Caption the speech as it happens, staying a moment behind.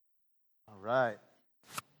Right.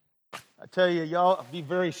 I tell you, y'all be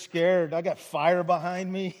very scared. I got fire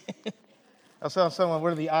behind me. I was telling someone,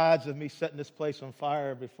 what are the odds of me setting this place on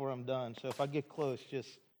fire before I'm done? So if I get close,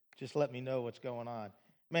 just let me know what's going on.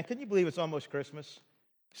 Man, can you believe it's almost Christmas?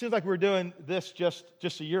 Seems like we were doing this just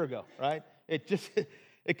a year ago, right?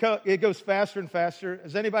 It goes faster and faster.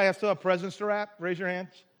 Does anybody still have presents to wrap? Raise your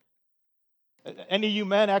hands. Any of you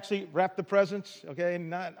men actually wrap the presents? Okay,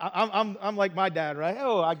 I'm like my dad, right?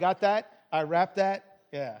 Oh, I got that. I wrapped that.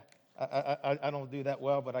 Yeah, I don't do that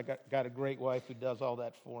well, but I got a great wife who does all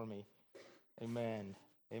that for me. Amen.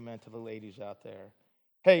 Amen to the ladies out there.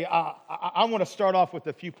 Hey, I want to start off with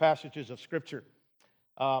a few passages of Scripture,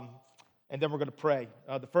 and then we're going to pray.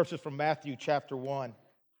 The first is from Matthew chapter 1.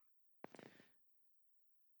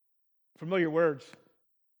 Familiar words.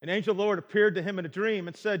 An angel of the Lord appeared to him in a dream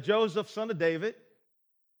and said, Joseph, son of David,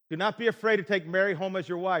 do not be afraid to take Mary home as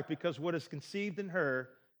your wife, because what is conceived in her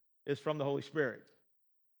is from the Holy Spirit.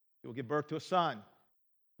 He will give birth to a son.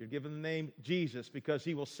 You're given the name Jesus because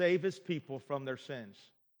he will save his people from their sins.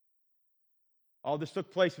 All this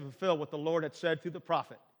took place to fulfill what the Lord had said through the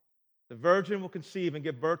prophet. The virgin will conceive and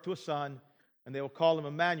give birth to a son, and they will call him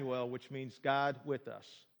Emmanuel, which means God with us.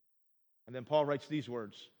 And then Paul writes these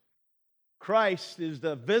words. Christ is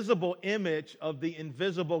the visible image of the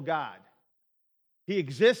invisible God. He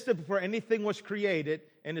existed before anything was created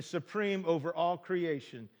and is supreme over all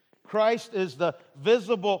creation. Christ is the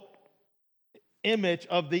visible image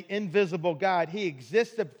of the invisible God. He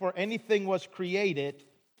existed before anything was created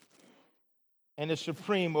and is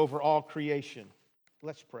supreme over all creation.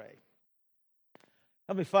 Let's pray.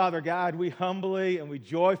 Heavenly Father, God, we humbly and we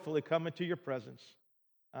joyfully come into your presence.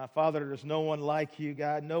 Father, there's no one like you,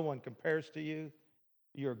 God. No one compares to you.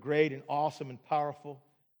 You're great and awesome and powerful.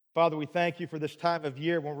 Father, we thank you for this time of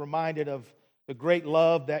year when we're reminded of the great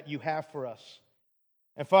love that you have for us.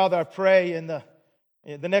 And Father, I pray in the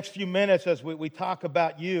next few minutes as we talk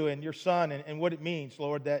about you and your Son and what it means,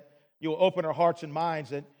 Lord, that you'll open our hearts and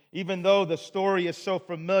minds. And even though the story is so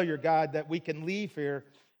familiar, God, that we can leave here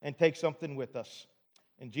and take something with us.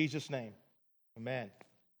 In Jesus' name, amen.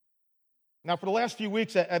 Now, for the last few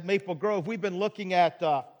weeks at Maple Grove, we've been looking at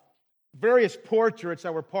various portraits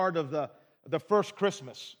that were part of the first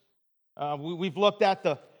Christmas. We've looked at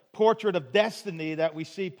the portrait of destiny that we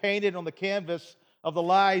see painted on the canvas of the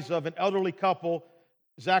lives of an elderly couple,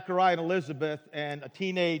 Zachariah and Elizabeth, and a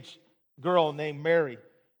teenage girl named Mary.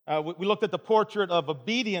 We looked at the portrait of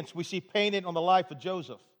obedience we see painted on the life of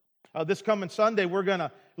Joseph. This coming Sunday, we're going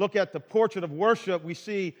to look at the portrait of worship we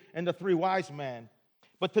see in the three wise men.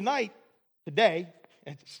 But today,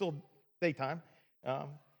 it's still daytime,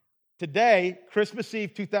 today, Christmas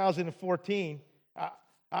Eve 2014,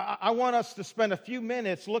 I want us to spend a few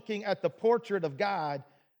minutes looking at the portrait of God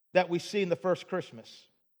that we see in the first Christmas.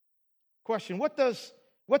 Question, what does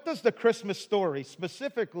the Christmas story,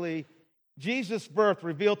 specifically Jesus' birth,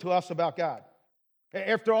 reveal to us about God?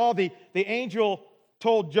 After all, the angel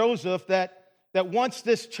told Joseph that once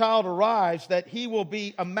this child arrives, that he will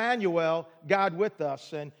be Emmanuel, God with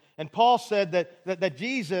us. And Paul said that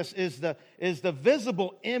Jesus is the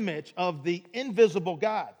visible image of the invisible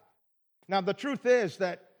God. Now, the truth is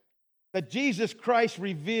that Jesus Christ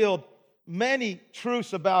revealed many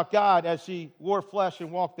truths about God as he wore flesh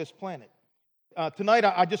and walked this planet. Tonight,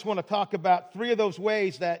 I just want to talk about three of those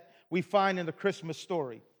ways that we find in the Christmas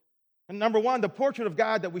story. And number one, the portrait of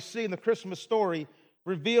God that we see in the Christmas story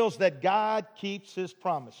reveals that God keeps his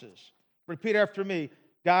promises. Repeat after me.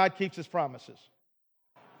 God keeps his promises.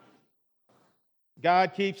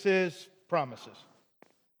 God keeps his promises.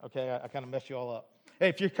 Okay, I kind of messed you all up. Hey,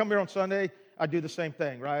 if you come here on Sunday, I do the same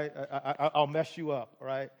thing, right? I'll mess you up,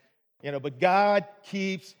 right? But God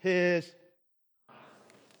keeps his.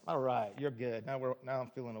 All right, you're good. Now I'm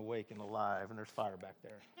feeling awake and alive, and there's fire back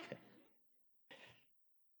there.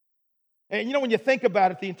 Okay. And when you think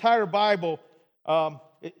about it, the entire Bible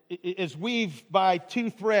is weaved by two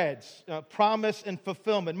threads, promise and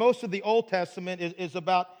fulfillment. Most of the Old Testament is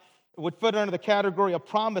about, would fit under the category of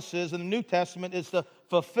promises, and the New Testament is the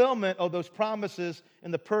fulfillment of those promises in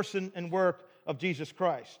the person and work of Jesus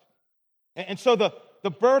Christ. And so the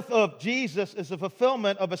birth of Jesus is a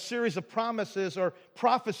fulfillment of a series of promises or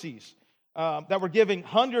prophecies that were given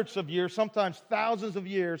hundreds of years, sometimes thousands of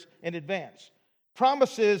years in advance.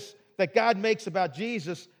 Promises that God makes about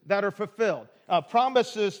Jesus that are fulfilled.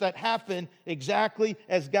 Promises that happen exactly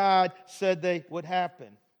as God said they would happen.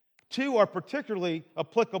 Two are particularly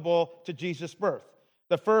applicable to Jesus' birth.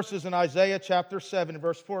 The first is in Isaiah chapter 7,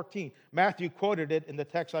 verse 14. Matthew quoted it in the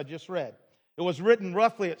text I just read. It was written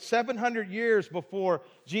roughly at 700 years before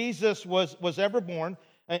Jesus was ever born.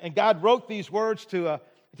 And God wrote these words to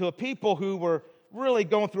to a people who were really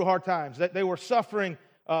going through hard times, that they were suffering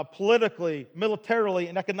politically, militarily,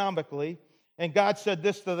 and economically. And God said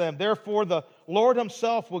this to them: "Therefore, the Lord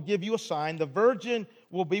himself will give you a sign. The virgin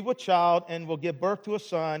will be with child and will give birth to a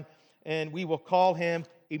son, and we will call him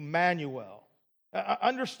Emmanuel."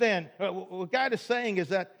 Understand, what God is saying is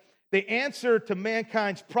that the answer to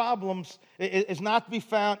mankind's problems is not to be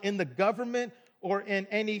found in the government or in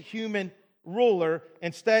any human ruler.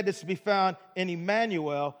 Instead, it's to be found in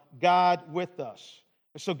Emmanuel, God with us.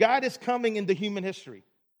 So God is coming into human history.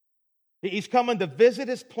 He's coming to visit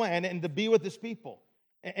his planet and to be with his people.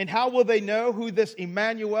 And how will they know who this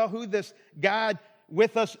Emmanuel, who this God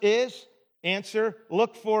with us is? Answer: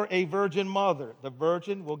 look for a virgin mother. The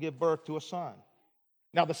virgin will give birth to a son.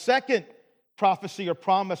 Now, the second prophecy or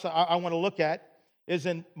promise I want to look at is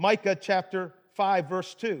in Micah chapter 5,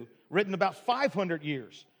 verse 2, written about 500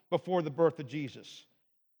 years before the birth of Jesus.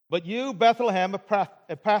 "But you, Bethlehem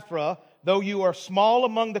Ephrathah, though you are small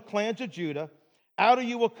among the clans of Judah, out of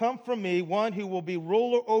you will come from me one who will be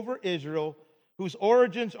ruler over Israel, whose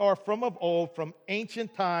origins are from of old, from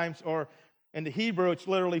ancient times," or in the Hebrew, it's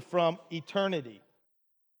literally from eternity.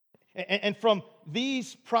 And from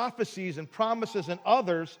these prophecies and promises and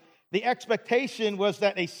others, the expectation was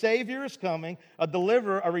that a Savior is coming, a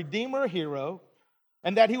deliverer, a redeemer, a hero,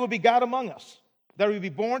 and that he will be God among us, that he would be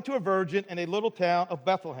born to a virgin in a little town of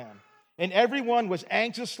Bethlehem. And everyone was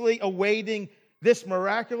anxiously awaiting this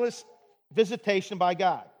miraculous visitation by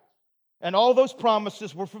God. And all those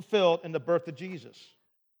promises were fulfilled in the birth of Jesus.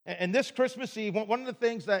 And this Christmas Eve, one of the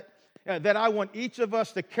things that I want each of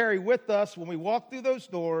us to carry with us when we walk through those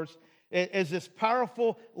doors is this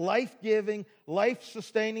powerful, life-giving,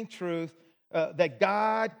 life-sustaining truth that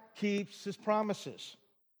God keeps his promises.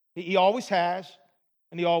 He always has,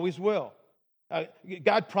 and he always will.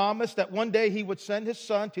 God promised that one day he would send his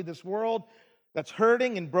son to this world that's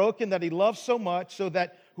hurting and broken, that he loves so much, so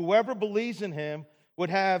that whoever believes in him would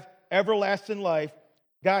have everlasting life.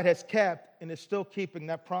 God has kept and is still keeping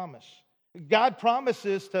that promise. God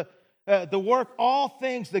promises to work all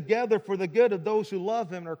things together for the good of those who love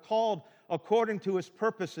him and are called according to his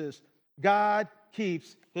purposes. God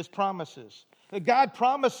keeps his promises. God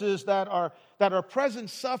promises that our present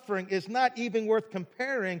suffering is not even worth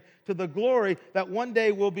comparing to the glory that one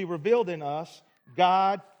day will be revealed in us.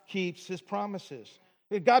 God keeps his promises.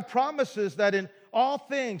 God promises that in all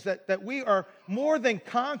things that we are more than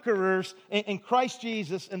conquerors in Christ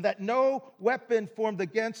Jesus, and that no weapon formed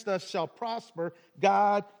against us shall prosper.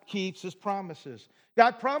 God keeps his promises.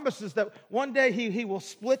 God promises that one day he will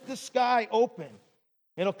split the sky open,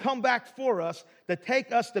 and he'll come back for us to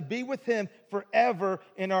take us to be with him forever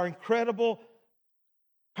in our incredible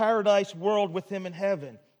paradise world with him in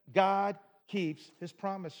heaven. God keeps his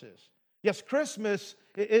promises. Yes, Christmas,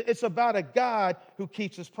 it's about a God who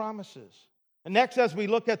keeps his promises. And next, as we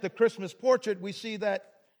look at the Christmas portrait, we see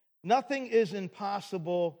that nothing is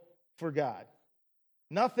impossible for God.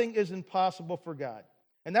 Nothing is impossible for God.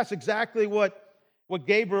 And that's exactly what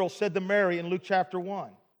Gabriel said to Mary in Luke chapter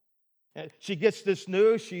 1. She gets this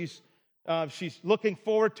news. She's looking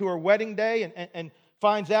forward to her wedding day and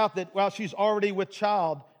finds out that, well, she's already with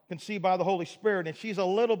child, conceived by the Holy Spirit, and she's a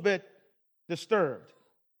little bit disturbed.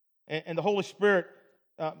 And the Holy Spirit,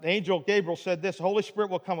 the angel Gabriel said this: "The Holy Spirit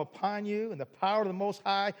will come upon you, and the power of the Most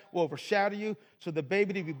High will overshadow you, so the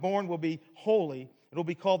baby to be born will be holy. It will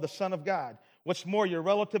be called the Son of God. What's more, your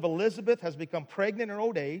relative Elizabeth has become pregnant in her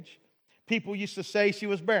old age. People used to say she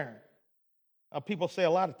was barren. People say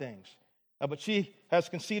a lot of things. But she has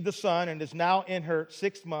conceived a son and is now in her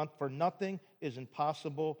 6th month, for nothing is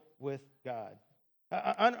impossible with God."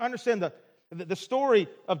 I understand the story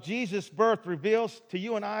of Jesus' birth reveals to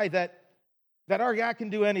you and I that our God can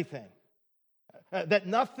do anything. That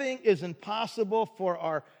nothing is impossible for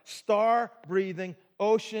our star-breathing,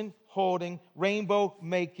 ocean-holding,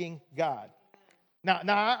 rainbow-making God. Now,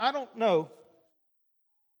 I don't know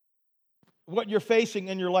what you're facing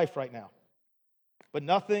in your life right now, but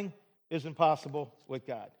nothing is impossible with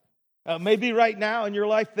God. Maybe right now in your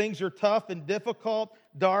life things are tough and difficult,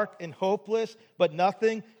 dark and hopeless, but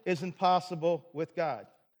nothing is impossible with God.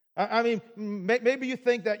 I mean, maybe you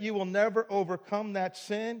think that you will never overcome that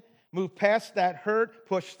sin, move past that hurt,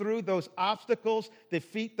 push through those obstacles,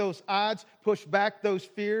 defeat those odds, push back those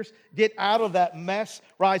fears, get out of that mess,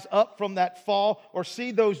 rise up from that fall, or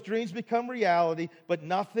see those dreams become reality, but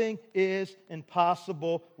nothing is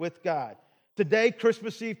impossible with God. Today,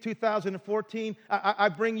 Christmas Eve 2014, I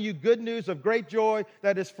bring you good news of great joy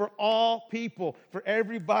that is for all people, for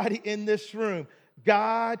everybody in this room.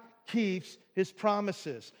 God keeps his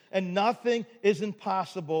promises, and nothing is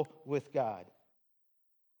impossible with God.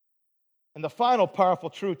 And the final powerful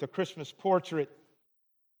truth the Christmas portrait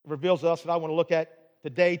reveals to us that I want to look at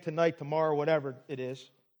today, tonight, tomorrow, whatever it is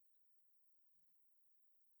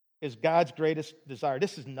God's greatest desire.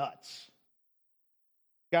 This is nuts.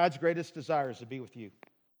 God's greatest desire is to be with you.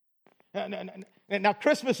 Now,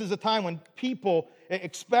 Christmas is a time when people,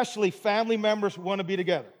 especially family members, want to be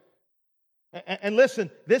together. And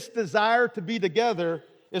listen, this desire to be together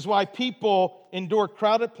is why people endure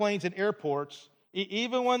crowded planes and airports,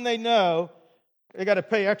 even when they know they got to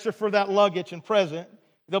pay extra for that luggage and present.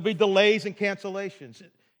 There'll be delays and cancellations.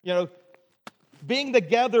 You know, being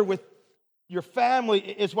together with your family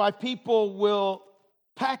is why people will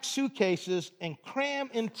pack suitcases and cram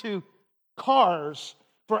into cars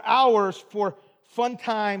for hours for fun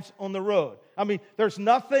times on the road. I mean, there's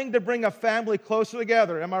nothing to bring a family closer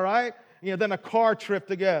together, am I right? Than a car trip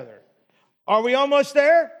together. Are we almost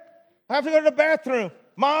there? I have to go to the bathroom.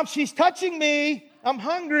 Mom, she's touching me. I'm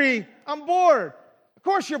hungry. I'm bored. Of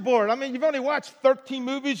course you're bored. I mean, you've only watched 13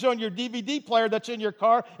 movies on your DVD player that's in your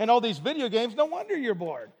car and all these video games. No wonder you're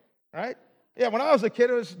bored, right? Yeah, when I was a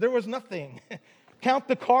kid, there was nothing. Count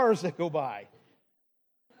the cars that go by.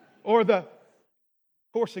 Or the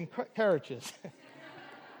horse and carriages.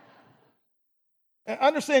 And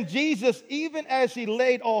understand, Jesus, even as he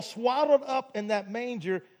laid all swaddled up in that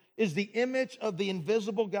manger, is the image of the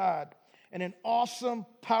invisible God. And an awesome,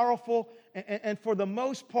 powerful, and for the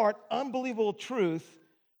most part, unbelievable truth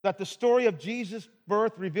that the story of Jesus'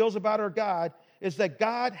 birth reveals about our God is that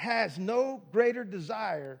God has no greater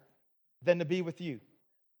desire than to be with you.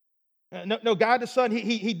 No, God the Son,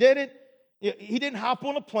 he didn't hop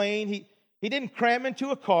on a plane. He didn't cram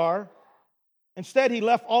into a car. Instead, he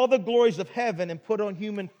left all the glories of heaven and put on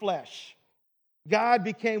human flesh. God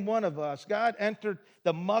became one of us. God entered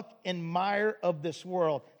the muck and mire of this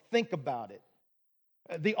world. Think about it.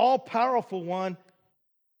 The all-powerful one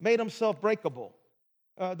made himself breakable.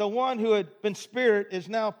 The one who had been spirit is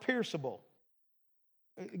now pierceable.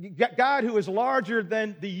 God, who is larger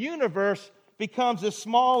than the universe, becomes as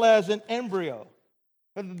small as an embryo.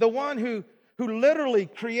 The one who literally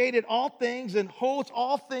created all things and holds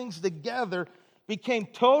all things together became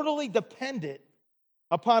totally dependent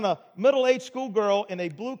upon a middle-aged schoolgirl and a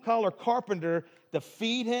blue-collar carpenter to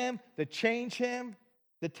feed him, to change him,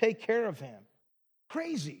 to take care of him.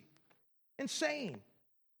 Crazy. Insane.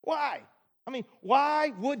 Why? I mean,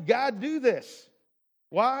 why would God do this?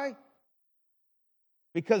 Why?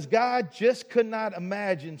 Because God just could not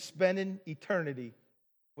imagine spending eternity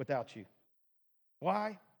without you.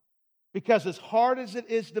 Why? Because as hard as it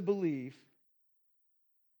is to believe,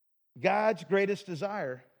 God's greatest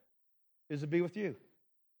desire is to be with you.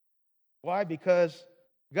 Why? Because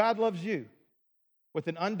God loves you with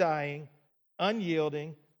an undying,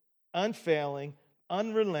 unyielding, unfailing,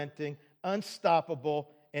 unrelenting, unstoppable,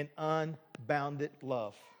 and unbounded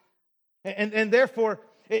love. And therefore,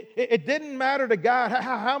 it didn't matter to God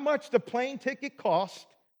how much the plane ticket cost,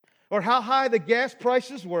 or how high the gas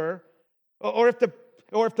prices were, or if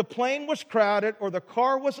the plane was crowded or the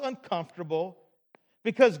car was uncomfortable,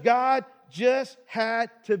 because God just had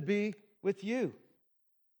to be with you.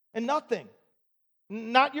 And nothing,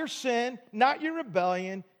 not your sin, not your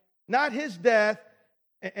rebellion, not his death,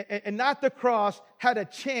 and not the cross, had a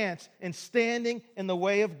chance in standing in the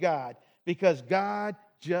way of God, because God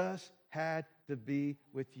just had to be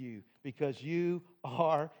with you, because you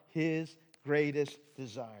are his greatest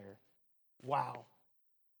desire. Wow.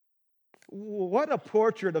 What a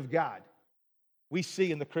portrait of God we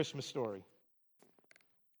see in the Christmas story.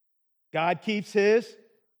 God keeps his.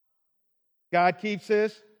 God keeps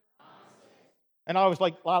his. And I was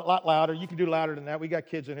like, a lot louder. You can do louder than that. We got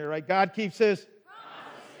kids in here, right? God keeps his.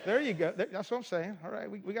 There you go. That's what I'm saying. All right,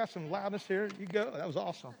 we got some loudness here. You go. That was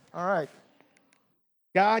awesome. All right.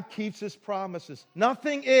 God keeps his promises.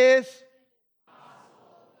 Nothing is.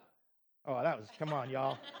 Oh, come on,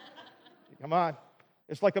 y'all. Come on.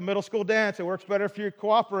 It's like a middle school dance. It works better if you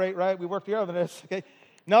cooperate, right? We work together on this, okay?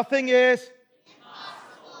 Nothing is.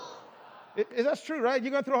 That's true, right?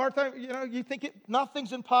 You're going through a hard time, you think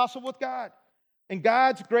nothing's impossible with God. And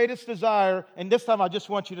God's greatest desire, and this time I just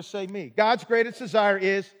want you to say me. God's greatest desire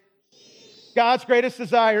is. God's greatest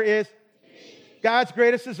desire is. God's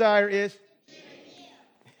greatest desire is.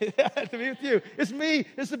 To be with you. It's me.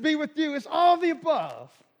 It's to be with you. It's all the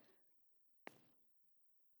above.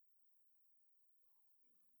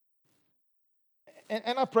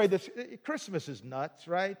 And I pray this. Christmas is nuts,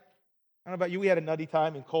 right? I don't know about you. We had a nutty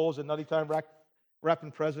time in Kohl's, a nutty time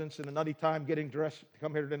wrapping presents, and a nutty time getting dressed to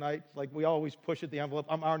come here tonight. Like we always push at the envelope.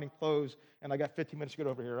 I'm ironing clothes, and I got 15 minutes to get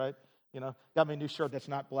over here, right? Got me a new shirt that's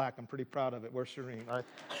not black. I'm pretty proud of it. Where's Serene, right?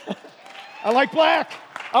 I like black.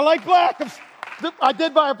 I like black. I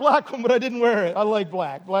did buy a black one, but I didn't wear it. I like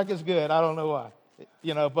black. Black is good. I don't know why.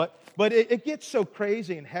 But it gets so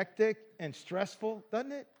crazy and hectic and stressful,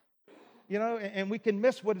 doesn't it? And we can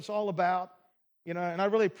miss what it's all about. And I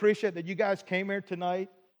really appreciate that you guys came here tonight.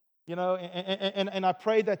 And I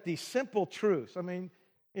pray that these simple truths, I mean,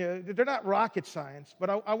 they're not rocket science, but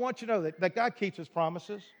I want you to know that God keeps His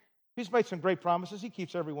promises. He's made some great promises. He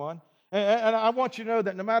keeps everyone. And I want you to know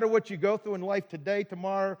that no matter what you go through in life today,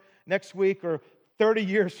 tomorrow, next week, or 30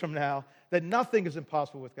 years from now, that nothing is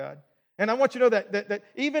impossible with God. And I want you to know that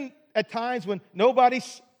even at times when nobody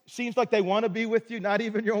seems like they want to be with you, not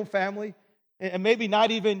even your own family, and maybe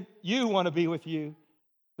not even you want to be with you,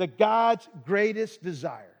 that God's greatest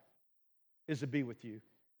desire is to be with you.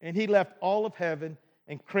 And He left all of heaven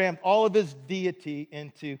and crammed all of His deity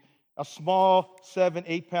into a small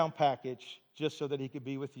 7-8 pound package just so that He could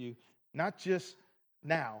be with you. Not just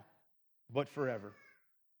now, but forever.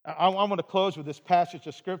 I want to close with this passage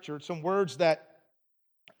of Scripture. Some words that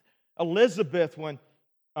Elizabeth, when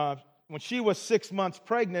she was 6 months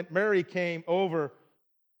pregnant, Mary came over,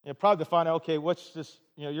 probably to find out, okay, what's this?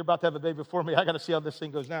 You're about to have a baby before me. I got to see how this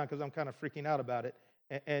thing goes down because I'm kind of freaking out about it.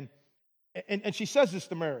 And she says this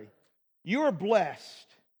to Mary: "You are blessed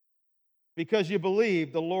because you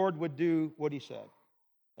believe the Lord would do what He said."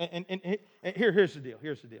 And here's the deal.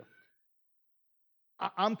 Here's the deal.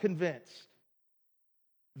 I'm convinced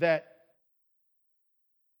that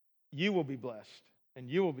you will be blessed, and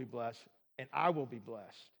you will be blessed, and I will be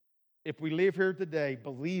blessed if we leave here today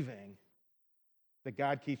believing that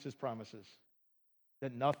God keeps His promises,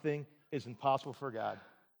 that nothing is impossible for God,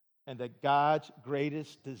 and that God's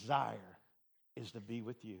greatest desire is to be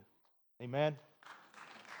with you. Amen?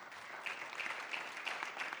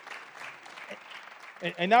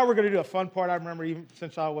 And now we're going to do a fun part. I remember even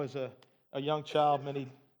since I was a young child many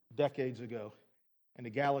decades ago in a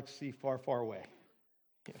galaxy far, far away.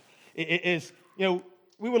 It is,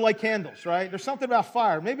 we would light candles, right? There's something about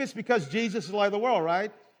fire. Maybe it's because Jesus is the light of the world,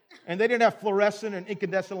 right? And they didn't have fluorescent and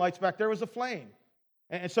incandescent lights back there. It was a flame.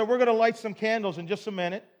 And so we're going to light some candles in just a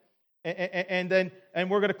minute. And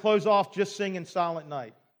we're going to close off just singing Silent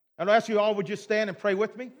Night. And I'll ask you all, would you stand and pray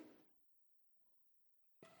with me?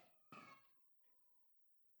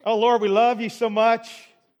 Oh, Lord, we love You so much.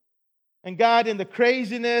 And God, in the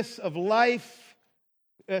craziness of life,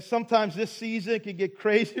 sometimes this season can get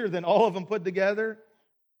crazier than all of them put together.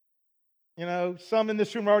 Some in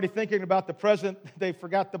this room are already thinking about the present they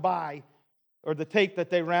forgot to buy or the tape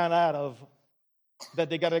that they ran out of,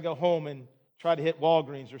 that they got to go home and try to hit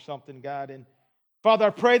Walgreens or something, God. And Father,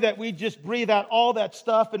 I pray that we just breathe out all that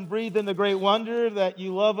stuff and breathe in the great wonder that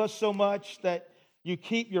You love us so much, that You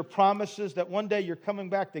keep Your promises, that one day You're coming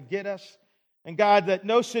back to get us. And God, that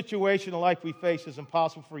no situation in life we face is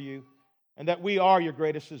impossible for You, and that we are Your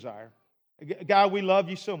greatest desire. God, we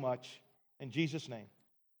love You so much. In Jesus' name,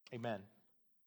 amen.